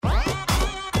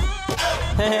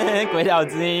鬼岛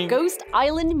之音 Ghost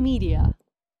Island Media.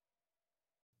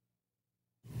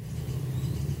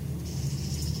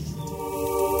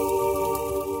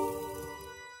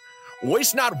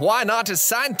 Waste Not Why Not is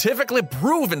scientifically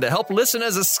proven to help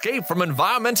listeners escape from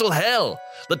environmental hell.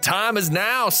 The time is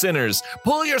now, sinners.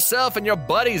 Pull yourself and your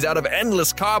buddies out of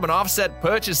endless carbon offset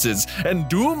purchases and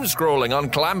doom scrolling on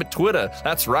climate Twitter.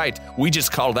 That's right, we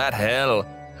just call that hell.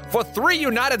 For $3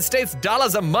 United States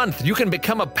a month, you can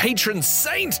become a patron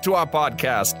saint to our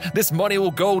podcast. This money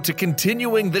will go to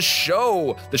continuing the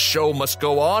show. The show must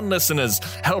go on, listeners.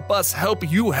 Help us help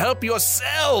you help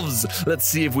yourselves. Let's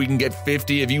see if we can get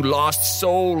 50 of you lost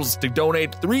souls to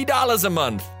donate $3 a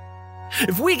month.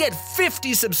 If we get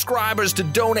 50 subscribers to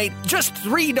donate just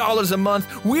 $3 a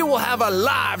month, we will have a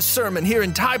live sermon here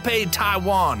in Taipei,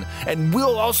 Taiwan. And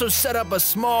we'll also set up a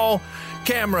small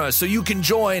camera so you can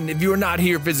join if you're not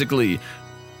here physically.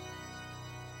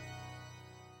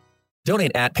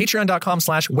 Donate at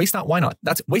patreon.com/wastenotwhynot.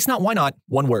 That's waste not why not,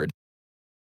 one word.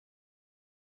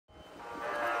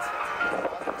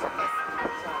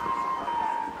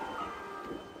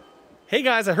 Hey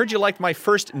guys, I heard you liked my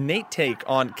first Nate take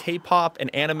on K-pop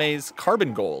and anime's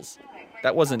carbon goals.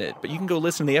 That wasn't it, but you can go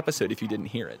listen to the episode if you didn't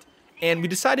hear it. And we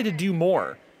decided to do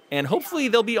more, and hopefully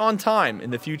they'll be on time in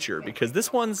the future because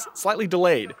this one's slightly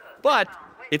delayed. But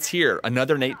it's here,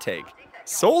 another Nate take.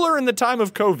 Solar in the time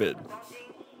of COVID.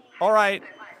 All right,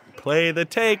 play the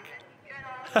take.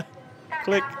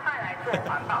 Click.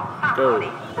 Go.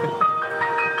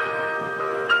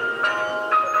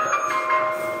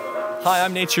 Hi,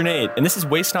 I'm Nature Nate, and this is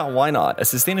Waste Not Why Not, a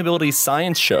sustainability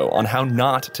science show on how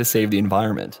not to save the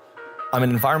environment. I'm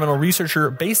an environmental researcher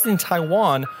based in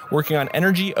Taiwan working on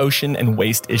energy, ocean, and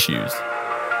waste issues.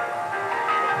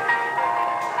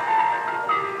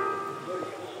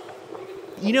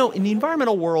 You know, in the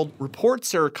environmental world,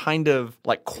 reports are kind of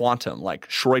like quantum, like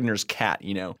Schrodinger's cat,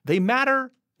 you know. They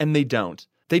matter and they don't.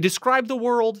 They describe the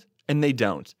world and they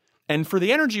don't. And for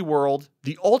the energy world,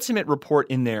 the ultimate report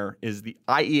in there is the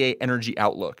IEA Energy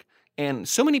Outlook. And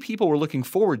so many people were looking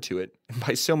forward to it. And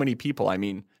by so many people, I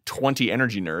mean 20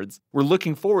 energy nerds were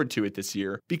looking forward to it this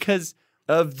year because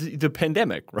of the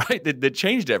pandemic, right? That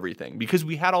changed everything because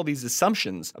we had all these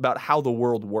assumptions about how the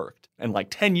world worked. And like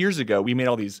 10 years ago, we made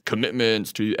all these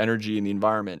commitments to energy and the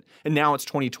environment. And now it's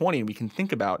 2020 and we can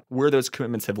think about where those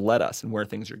commitments have led us and where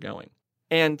things are going.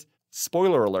 And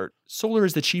spoiler alert, solar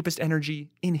is the cheapest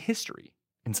energy in history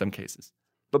in some cases.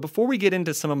 But before we get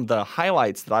into some of the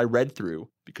highlights that I read through,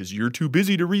 because you're too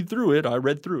busy to read through it, I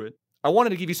read through it, I wanted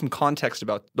to give you some context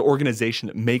about the organization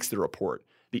that makes the report,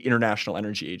 the International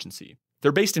Energy Agency.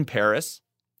 They're based in Paris.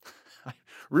 I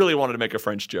really wanted to make a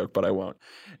French joke, but I won't.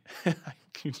 I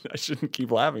shouldn't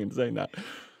keep laughing and saying that.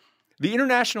 The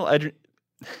International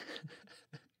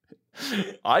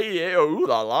IEA, ooh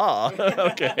la la.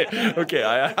 Okay,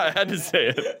 I had to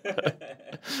say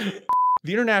it.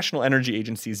 The International Energy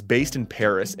Agency is based in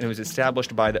Paris, and it was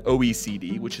established by the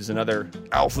OECD, which is another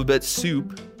alphabet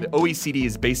soup. The OECD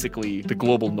is basically the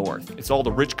global north. It's all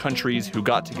the rich countries who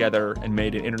got together and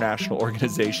made an international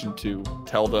organization to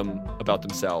tell them about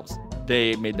themselves.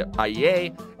 They made the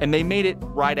IEA, and they made it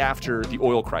right after the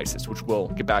oil crisis, which we'll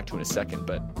get back to in a second.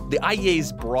 But the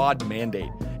IEA's broad mandate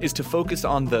is to focus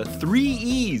on the 3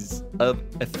 E's of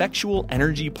effectual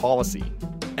energy policy: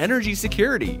 energy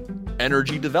security,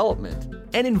 energy development,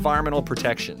 and environmental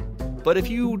protection. But if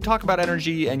you talk about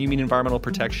energy and you mean environmental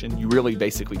protection, you really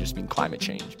basically just mean climate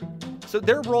change. So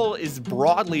their role is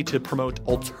broadly to promote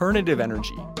alternative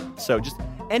energy. So just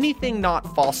anything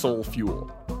not fossil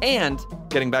fuel. And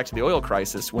getting back to the oil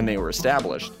crisis when they were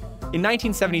established, in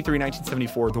 1973,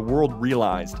 1974, the world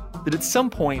realized that at some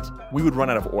point we would run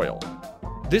out of oil.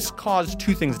 This caused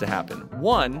 2 things to happen.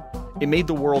 One, it made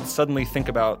the world suddenly think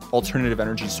about alternative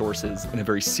energy sources in a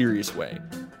very serious way.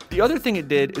 The other thing it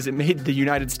did is it made the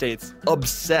United States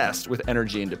obsessed with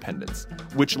energy independence,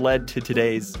 which led to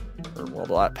today's,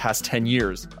 the past 10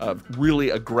 years of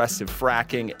really aggressive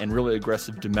fracking and really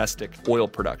aggressive domestic oil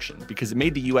production, because it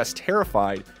made the U.S.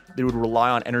 terrified that it would rely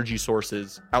on energy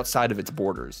sources outside of its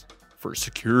borders for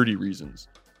security reasons.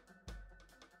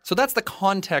 So that's the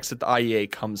context that the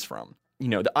IEA comes from. You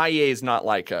know, the IEA is not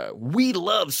like we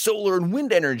love solar and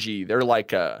wind energy. They're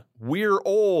like we're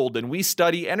old and we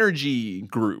study energy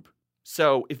group.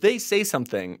 So if they say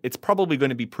something, it's probably going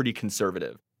to be pretty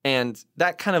conservative. And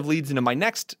that kind of leads into my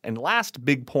next and last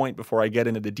big point before I get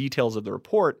into the details of the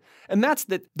report. And that's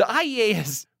that the IEA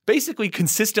has basically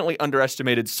consistently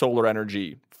underestimated solar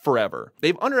energy forever.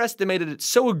 They've underestimated it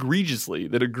so egregiously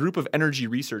that a group of energy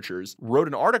researchers wrote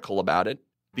an article about it,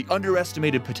 the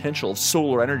underestimated potential of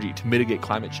solar energy to mitigate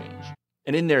climate change.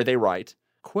 And in there they write,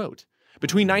 quote,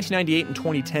 Between 1998 and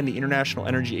 2010, the International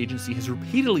Energy Agency has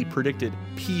repeatedly predicted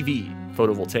PV,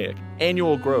 photovoltaic,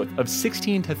 annual growth of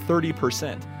 16 to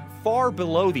 30%, far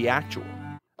below the actual.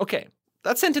 Okay,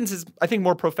 that sentence is, I think,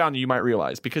 more profound than you might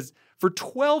realize, because for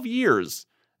 12 years,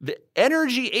 the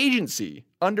Energy Agency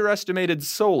underestimated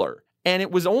solar, and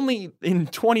it was only in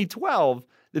 2012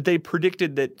 that they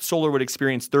predicted that solar would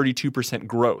experience 32%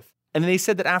 growth. And they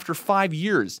said that after 5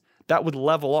 years, that would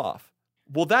level off.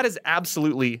 Well, that is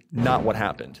absolutely not what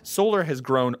happened. Solar has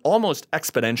grown almost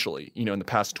exponentially, in the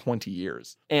past 20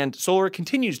 years. And solar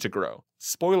continues to grow.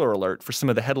 Spoiler alert for some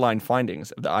of the headline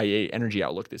findings of the IEA Energy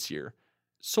Outlook this year.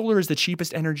 Solar is the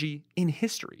cheapest energy in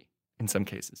history, in some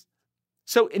cases.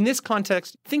 So in this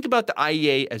context, think about the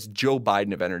IEA as Joe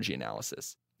Biden of energy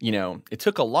analysis. It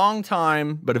took a long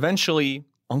time, but eventually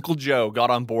Uncle Joe got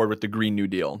on board with the Green New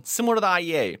Deal. Similar to the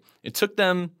IEA. It took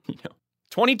them,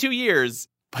 22 years,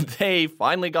 but they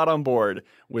finally got on board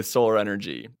with solar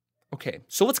energy. Okay,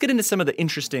 so let's get into some of the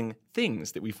interesting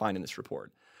things that we find in this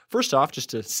report. First off,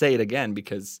 just to say it again,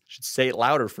 because I should say it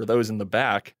louder for those in the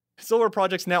back, solar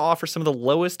projects now offer some of the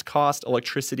lowest cost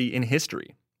electricity in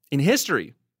history. In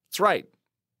history, that's right.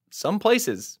 Some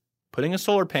places, putting a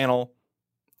solar panel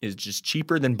is just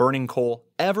cheaper than burning coal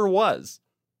ever was.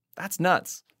 That's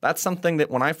nuts. That's something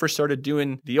that when I first started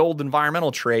doing the old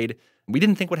environmental trade, we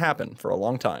didn't think would happen for a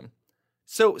long time.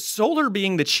 So solar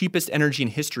being the cheapest energy in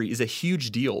history is a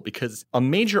huge deal because a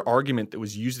major argument that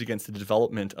was used against the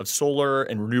development of solar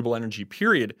and renewable energy,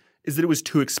 period, is that it was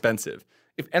too expensive.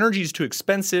 If energy is too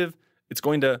expensive, it's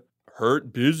going to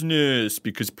hurt business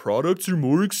because products are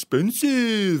more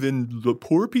expensive and the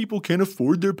poor people can't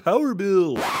afford their power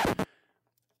bill.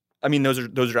 I mean, those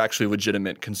are actually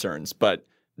legitimate concerns, but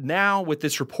now with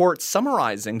this report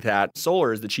summarizing that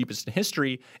solar is the cheapest in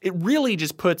history, it really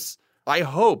just puts, I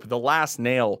hope, the last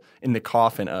nail in the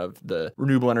coffin of the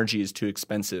renewable energy is too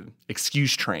expensive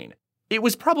excuse train. It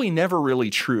was probably never really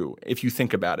true if you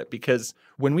think about it, because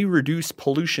when we reduce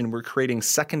pollution, we're creating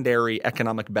secondary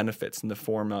economic benefits in the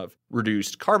form of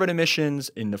reduced carbon emissions,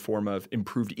 in the form of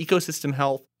improved ecosystem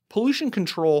health. Pollution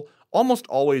control almost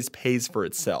always pays for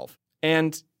itself.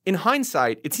 And in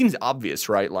hindsight, it seems obvious,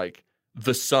 right? Like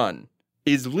the sun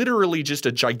is literally just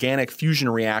a gigantic fusion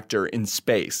reactor in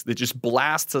space that just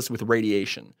blasts us with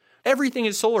radiation. Everything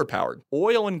is solar powered.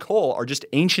 Oil and coal are just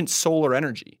ancient solar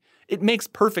energy. It makes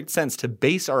perfect sense to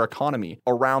base our economy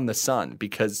around the sun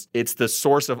because it's the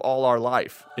source of all our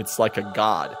life. It's like a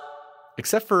god,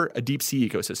 except for a deep sea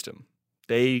ecosystem.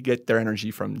 They get their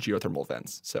energy from geothermal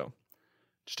vents. So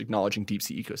just acknowledging deep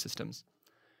sea ecosystems.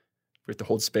 We have to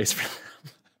hold space for them.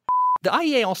 The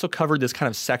IEA also covered this kind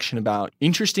of section about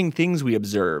interesting things we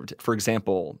observed. For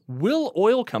example, will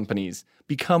oil companies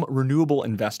become renewable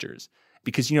investors?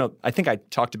 Because, I think I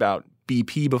talked about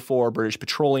BP before, British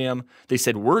Petroleum. They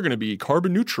said, we're going to be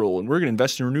carbon neutral and we're going to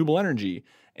invest in renewable energy.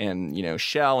 And,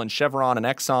 Shell and Chevron and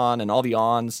Exxon and all the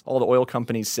oil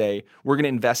companies say, we're going to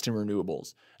invest in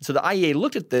renewables. So the IEA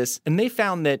looked at this and they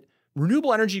found that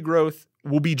renewable energy growth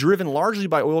will be driven largely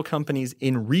by oil companies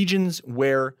in regions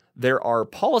where there are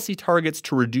policy targets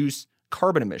to reduce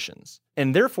carbon emissions.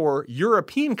 And therefore,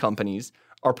 European companies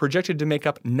are projected to make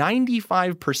up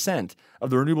 95% of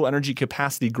the renewable energy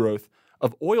capacity growth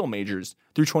of oil majors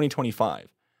through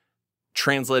 2025.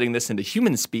 Translating this into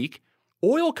human speak,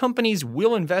 oil companies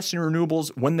will invest in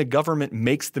renewables when the government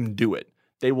makes them do it.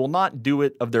 They will not do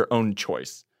it of their own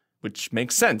choice, which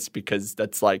makes sense because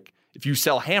that's like, if you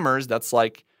sell hammers, that's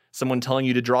like someone telling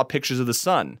you to draw pictures of the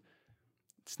sun.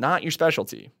 It's not your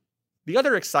specialty. The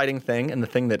other exciting thing, and the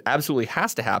thing that absolutely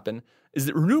has to happen, is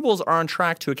that renewables are on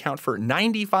track to account for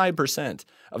 95%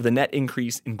 of the net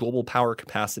increase in global power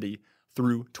capacity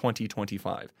through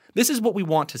 2025. This is what we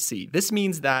want to see. This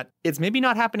means that it's maybe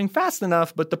not happening fast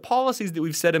enough, but the policies that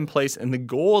we've set in place and the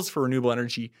goals for renewable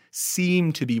energy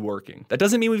seem to be working. That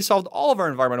doesn't mean we've solved all of our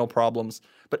environmental problems,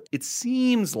 but it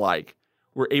seems like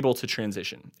we're able to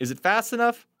transition. Is it fast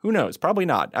enough? Who knows? Probably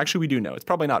not. Actually, we do know. It's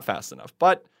probably not fast enough,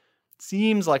 but it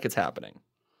seems like it's happening.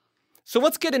 So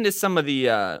let's get into some of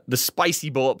the spicy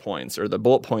bullet points, or the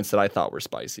bullet points that I thought were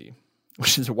spicy,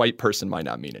 which is a white person might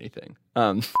not mean anything.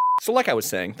 So like I was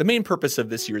saying, the main purpose of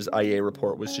this year's IEA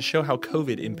report was to show how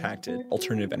COVID impacted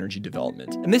alternative energy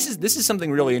development. And this is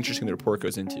something really interesting the report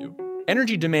goes into.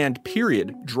 Energy demand,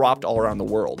 period, dropped all around the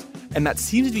world, and that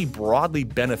seems to be broadly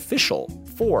beneficial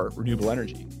for renewable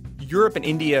energy. Europe and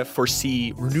India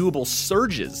foresee renewable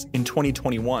surges in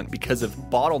 2021 because of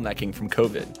bottlenecking from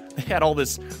COVID. they had all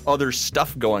this other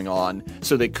stuff going on,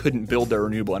 so they couldn't build their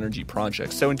renewable energy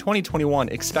projects. So in 2021,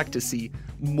 expect to see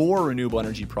more renewable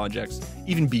energy projects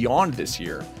even beyond this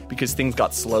year because things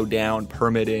got slowed down,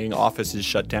 permitting, offices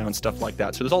shut down, stuff like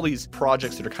that. So there's all these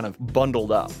projects that are kind of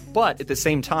bundled up. But at the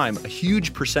same time, a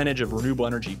huge percentage of renewable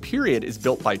energy, period, is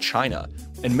built by China.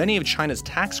 And many of China's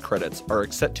tax credits are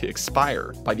set to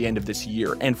expire by the end of this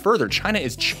year. And further, China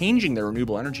is changing their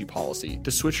renewable energy policy to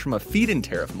switch from a feed-in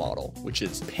tariff model, which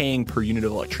is paying per unit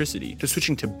of electricity, to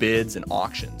switching to bids and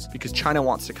auctions, because China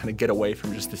wants to kind of get away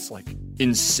from just this like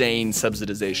insane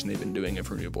subsidization they've been doing of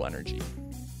renewable energy.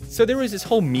 So there was this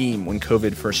whole meme when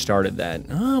COVID first started that,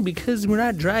 because we're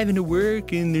not driving to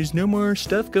work and there's no more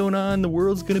stuff going on, the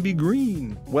world's going to be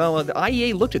green. Well, the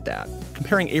IEA looked at that.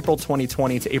 Comparing April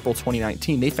 2020 to April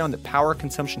 2019, they found that power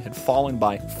consumption had fallen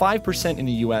by 5% in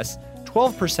the US,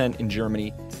 12% in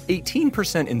Germany,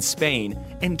 18% in Spain,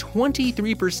 and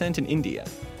 23% in India.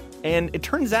 And it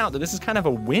turns out that this is kind of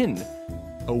a win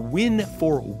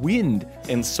for wind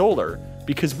and solar,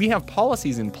 because we have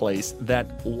policies in place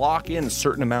that lock in a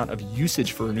certain amount of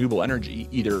usage for renewable energy,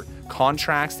 either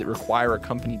contracts that require a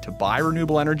company to buy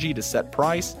renewable energy to set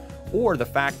price, or the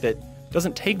fact that it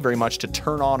doesn't take very much to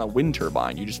turn on a wind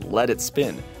turbine. You just let it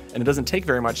spin. And it doesn't take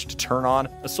very much to turn on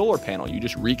a solar panel. You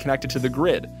just reconnect it to the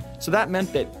grid. So that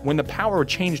meant that when the power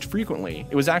changed frequently,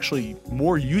 it was actually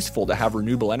more useful to have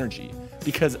renewable energy.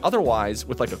 Because otherwise,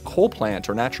 with like a coal plant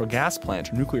or natural gas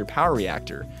plant or nuclear power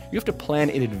reactor, you have to plan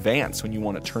in advance when you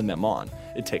want to turn them on.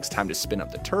 It takes time to spin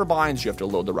up the turbines, you have to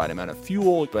load the right amount of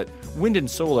fuel, but wind and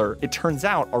solar, it turns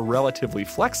out, are relatively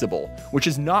flexible, which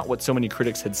is not what so many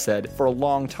critics had said for a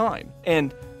long time.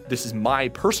 And this is my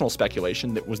personal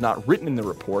speculation that was not written in the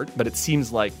report, but it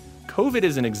seems like COVID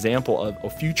is an example of a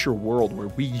future world where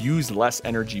we use less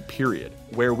energy, period,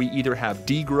 where we either have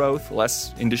degrowth,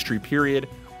 less industry, period,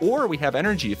 or we have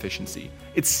energy efficiency.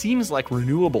 It seems like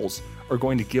renewables are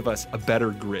going to give us a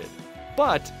better grid,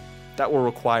 but that will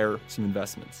require some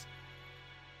investments.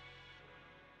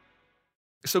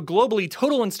 So globally,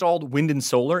 total installed wind and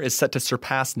solar is set to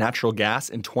surpass natural gas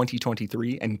in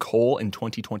 2023 and coal in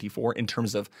 2024 in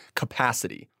terms of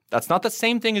capacity. That's not the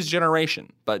same thing as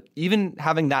generation, but even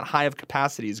having that high of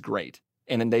capacity is great.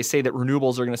 And then they say that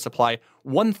renewables are going to supply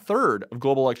 1/3 of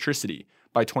global electricity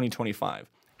by 2025.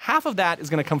 Half of that is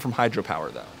going to come from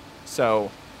hydropower, though.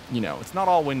 So, it's not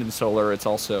all wind and solar. It's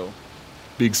also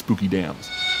big spooky dams.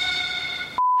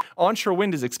 Onshore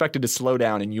wind is expected to slow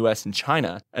down in US and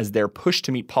China as they're pushed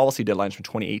to meet policy deadlines from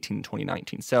 2018 and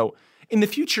 2019. So in the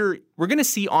future, we're going to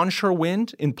see onshore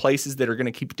wind in places that are going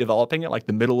to keep developing it, like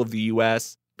the middle of the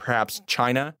US, perhaps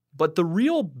China. But the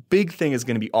real big thing is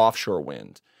going to be offshore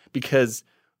wind, because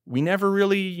we never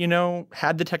really,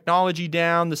 had the technology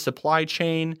down, the supply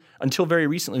chain. Until very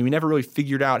recently, we never really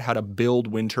figured out how to build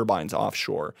wind turbines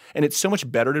offshore. And it's so much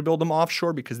better to build them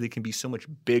offshore because they can be so much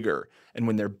bigger. And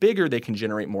when they're bigger, they can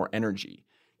generate more energy.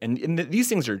 And these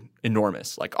things are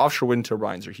enormous. Like offshore wind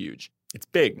turbines are huge. It's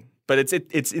big, but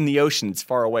it's in the ocean. It's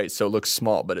far away, so it looks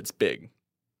small, but it's big.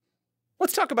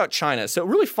 Let's talk about China. So a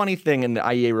really funny thing in the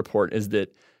IEA report is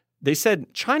that they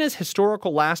said China's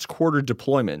historical last quarter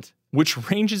deployment, which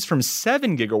ranges from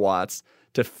 7 gigawatts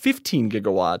to 15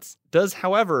 gigawatts, does,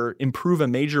 however, improve a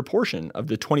major portion of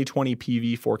the 2020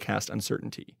 PV forecast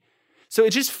uncertainty. So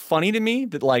it's just funny to me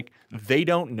that, they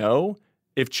don't know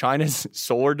if China's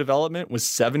solar development was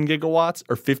 7 gigawatts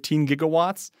or 15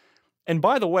 gigawatts. And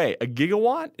by the way, a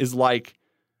gigawatt is like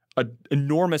an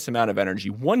enormous amount of energy.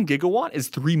 1 gigawatt is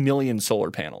 3 million solar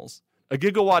panels. A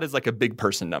gigawatt is like a big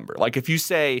person number. Like if you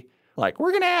say,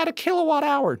 we're going to add a kilowatt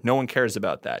hour, no one cares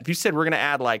about that. If you said we're going to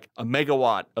add a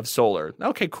megawatt of solar,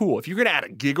 okay, cool. If you're going to add a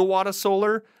gigawatt of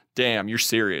solar, damn, you're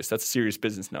serious. That's a serious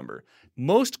business number.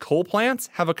 Most coal plants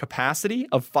have a capacity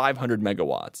of 500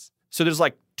 megawatts. So there's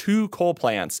 2 coal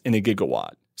plants in a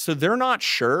gigawatt. So they're not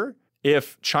sure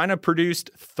if China produced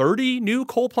 30 new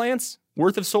coal plants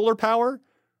worth of solar power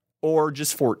or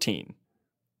just 14.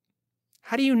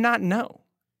 How do you not know?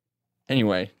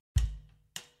 Anyway,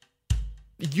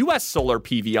 U.S. solar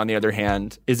PV, on the other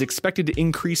hand, is expected to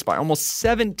increase by almost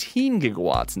 17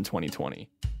 gigawatts in 2020.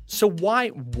 So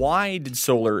why did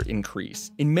solar increase?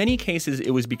 In many cases,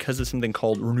 it was because of something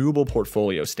called renewable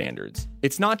portfolio standards.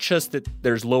 It's not just that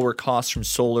there's lower costs from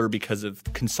solar because of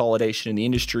consolidation in the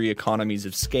industry, economies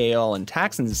of scale, and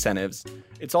tax incentives.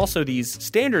 It's also these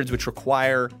standards which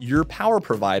require your power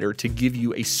provider to give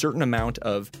you a certain amount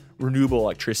of renewable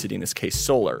electricity, in this case,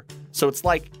 solar. So it's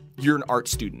like you're an art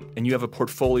student and you have a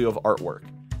portfolio of artwork,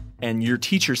 and your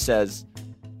teacher says,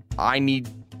 I need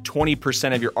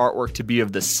 20% of your artwork to be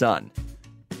of the sun.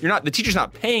 The teacher's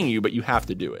not paying you, but you have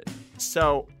to do it.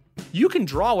 So You can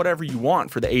draw whatever you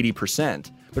want for the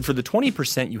 80%, but for the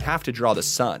 20%, you have to draw the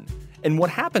sun. And what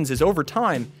happens is over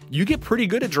time, you get pretty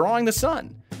good at drawing the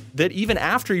sun. That even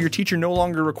after your teacher no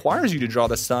longer requires you to draw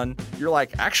the sun, you're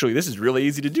like, actually, this is really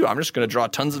easy to do. I'm just going to draw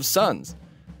tons of suns.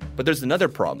 But there's another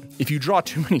problem. If you draw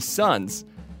too many suns,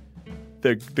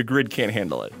 the grid can't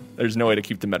handle it. There's no way to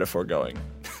keep the metaphor going.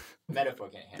 Metaphor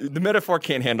can't handle it. The metaphor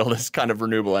can't handle this kind of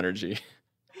renewable energy.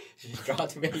 You draw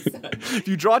too many suns. If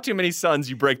you draw too many suns,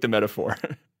 you break the metaphor.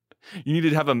 You need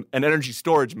to have an energy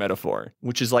storage metaphor,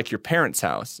 which is like your parents'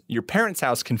 house. Your parents'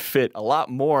 house can fit a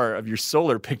lot more of your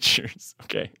solar pictures,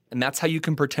 okay? And that's how you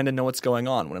can pretend to know what's going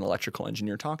on when an electrical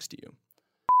engineer talks to you.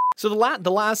 So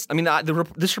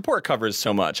this report covers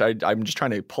so much. I'm just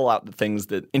trying to pull out the things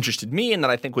that interested me and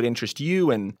that I think would interest you.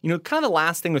 And, kind of the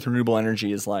last thing with renewable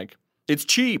energy is like, it's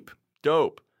cheap,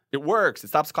 dope, it works, it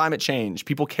stops climate change,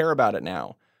 people care about it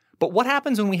now. But what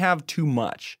happens when we have too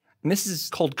much? And this is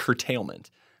called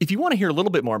curtailment. If you want to hear a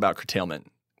little bit more about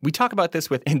curtailment, we talk about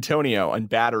this with Antonio on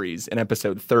batteries in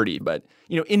episode 30. But,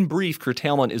 in brief,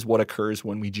 curtailment is what occurs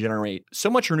when we generate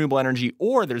so much renewable energy,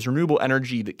 or there's renewable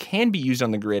energy that can be used on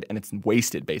the grid and it's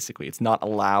wasted, basically. It's not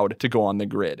allowed to go on the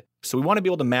grid. So we want to be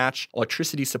able to match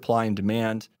electricity supply and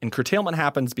demand. And curtailment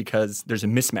happens because there's a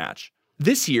mismatch.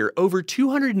 This year, over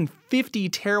 250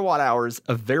 terawatt hours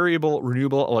of variable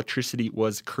renewable electricity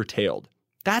was curtailed.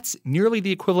 That's nearly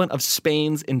the equivalent of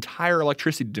Spain's entire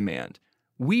electricity demand.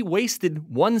 We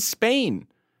wasted one Spain.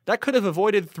 That could have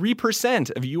avoided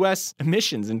 3% of US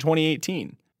emissions in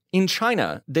 2018. In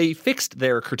China, they fixed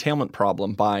their curtailment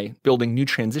problem by building new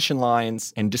transition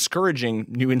lines and discouraging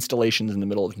new installations in the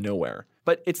middle of nowhere.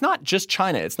 But it's not just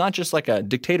China. It's not just like a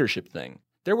dictatorship thing.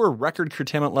 There were record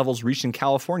curtailment levels reached in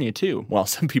California, too. Well,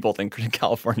 some people think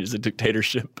California is a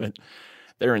dictatorship, but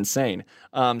they're insane.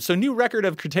 So new record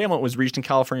of curtailment was reached in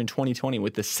California in 2020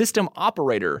 with the system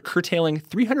operator curtailing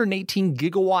 318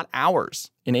 gigawatt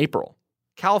hours in April.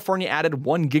 California added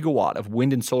 1 gigawatt of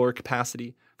wind and solar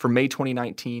capacity from May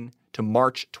 2019 to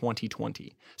March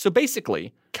 2020. So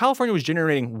basically, California was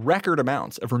generating record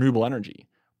amounts of renewable energy.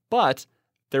 But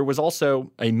there was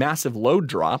also a massive load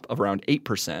drop of around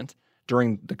 8%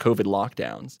 during the COVID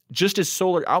lockdowns, just as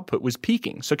solar output was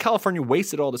peaking. So California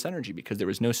wasted all this energy because there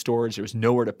was no storage, there was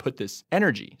nowhere to put this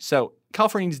energy. So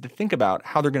California needs to think about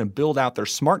how they're going to build out their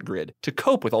smart grid to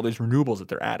cope with all these renewables that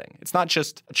they're adding. It's not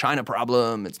just a China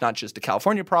problem, it's not just a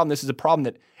California problem, this is a problem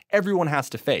that everyone has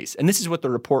to face. And this is what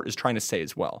the report is trying to say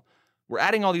as well. We're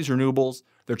adding all these renewables,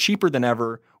 they're cheaper than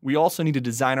ever. We also need to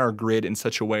design our grid in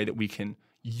such a way that we can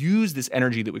use this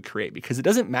energy that we create, because it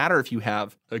doesn't matter if you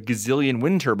have a gazillion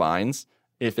wind turbines.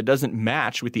 If it doesn't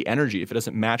match with the energy, if it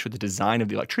doesn't match with the design of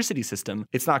the electricity system,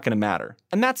 it's not going to matter.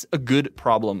 And that's a good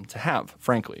problem to have,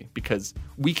 frankly, because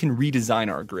we can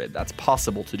redesign our grid. That's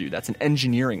possible to do. That's an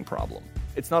engineering problem.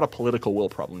 It's not a political will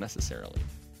problem necessarily.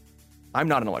 I'm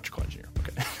not an electrical engineer.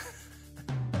 Okay.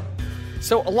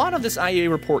 So a lot of this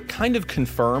IEA report kind of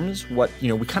confirms what,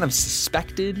 we kind of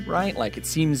suspected, right? Like it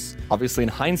seems, obviously in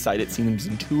hindsight, it seems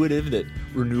intuitive that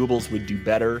renewables would do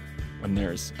better when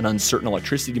there's an uncertain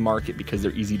electricity market because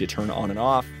they're easy to turn on and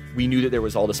off. We knew that there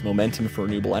was all this momentum for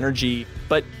renewable energy,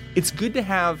 but it's good to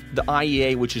have the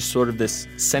IEA, which is sort of this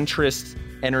centrist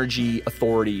energy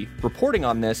authority, reporting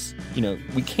on this.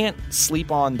 We can't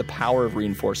sleep on the power of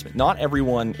reinforcement. Not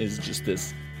everyone is just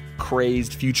this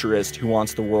crazed futurist who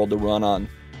wants the world to run on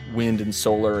wind and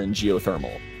solar and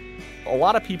geothermal. A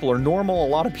lot of people are normal. A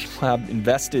lot of people have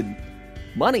invested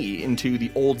money into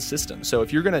the old system. So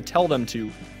if you're going to tell them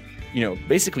to,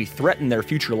 basically threaten their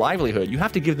future livelihood, you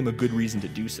have to give them a good reason to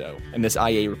do so. And this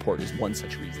IEA report is one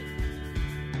such reason.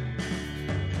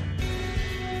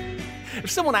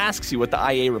 If someone asks you what the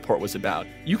IEA report was about,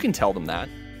 you can tell them that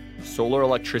solar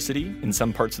electricity in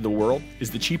some parts of the world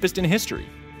is the cheapest in history.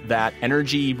 That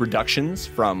energy reductions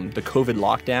from the COVID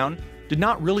lockdown did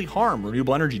not really harm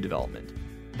renewable energy development.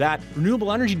 That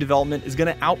renewable energy development is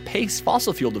going to outpace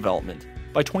fossil fuel development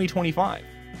by 2025.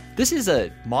 This is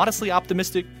a modestly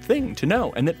optimistic thing to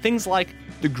know, and that things like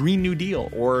the Green New Deal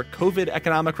or COVID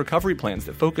economic recovery plans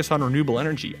that focus on renewable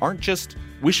energy aren't just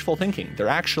wishful thinking. They're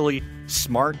actually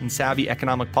smart and savvy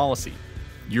economic policy.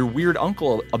 Your weird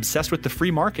uncle obsessed with the free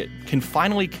market can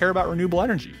finally care about renewable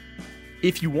energy.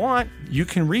 If you want, you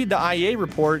can read the IEA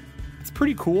report. It's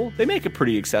pretty cool. They make it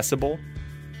pretty accessible,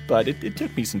 but it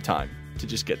took me some time to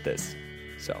just get this.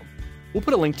 So we'll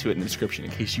put a link to it in the description in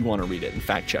case you want to read it and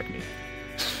fact check me.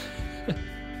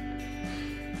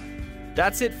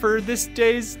 That's it for this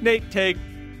day's Nate Take.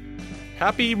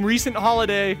 Happy recent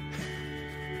holiday.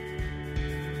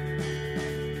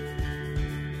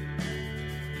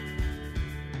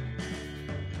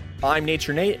 I'm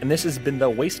Nature Nate, and this has been the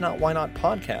Waste Not, Why Not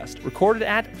podcast, recorded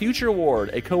at Future Ward,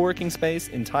 a co-working space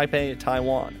in Taipei,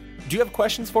 Taiwan. Do you have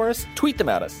questions for us? Tweet them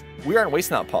at us. We are on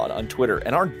Waste Not Pod on Twitter,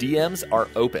 and our DMs are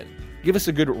open. Give us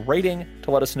a good rating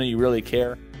to let us know you really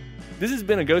care. This has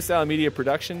been a Ghost Style Media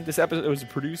production. This episode was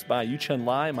produced by Yu-Chun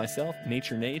Lai, myself,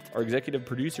 Nature Nate. Our executive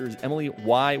producer is Emily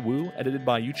Y. Wu, edited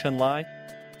by Yu-Chun Lai.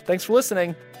 Thanks for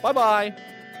listening. Bye-bye.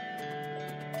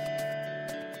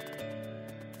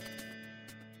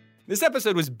 This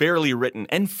episode was barely written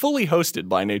and fully hosted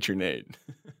by Nature Nate.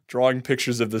 Drawing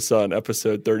Pictures of the Sun,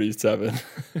 episode 37.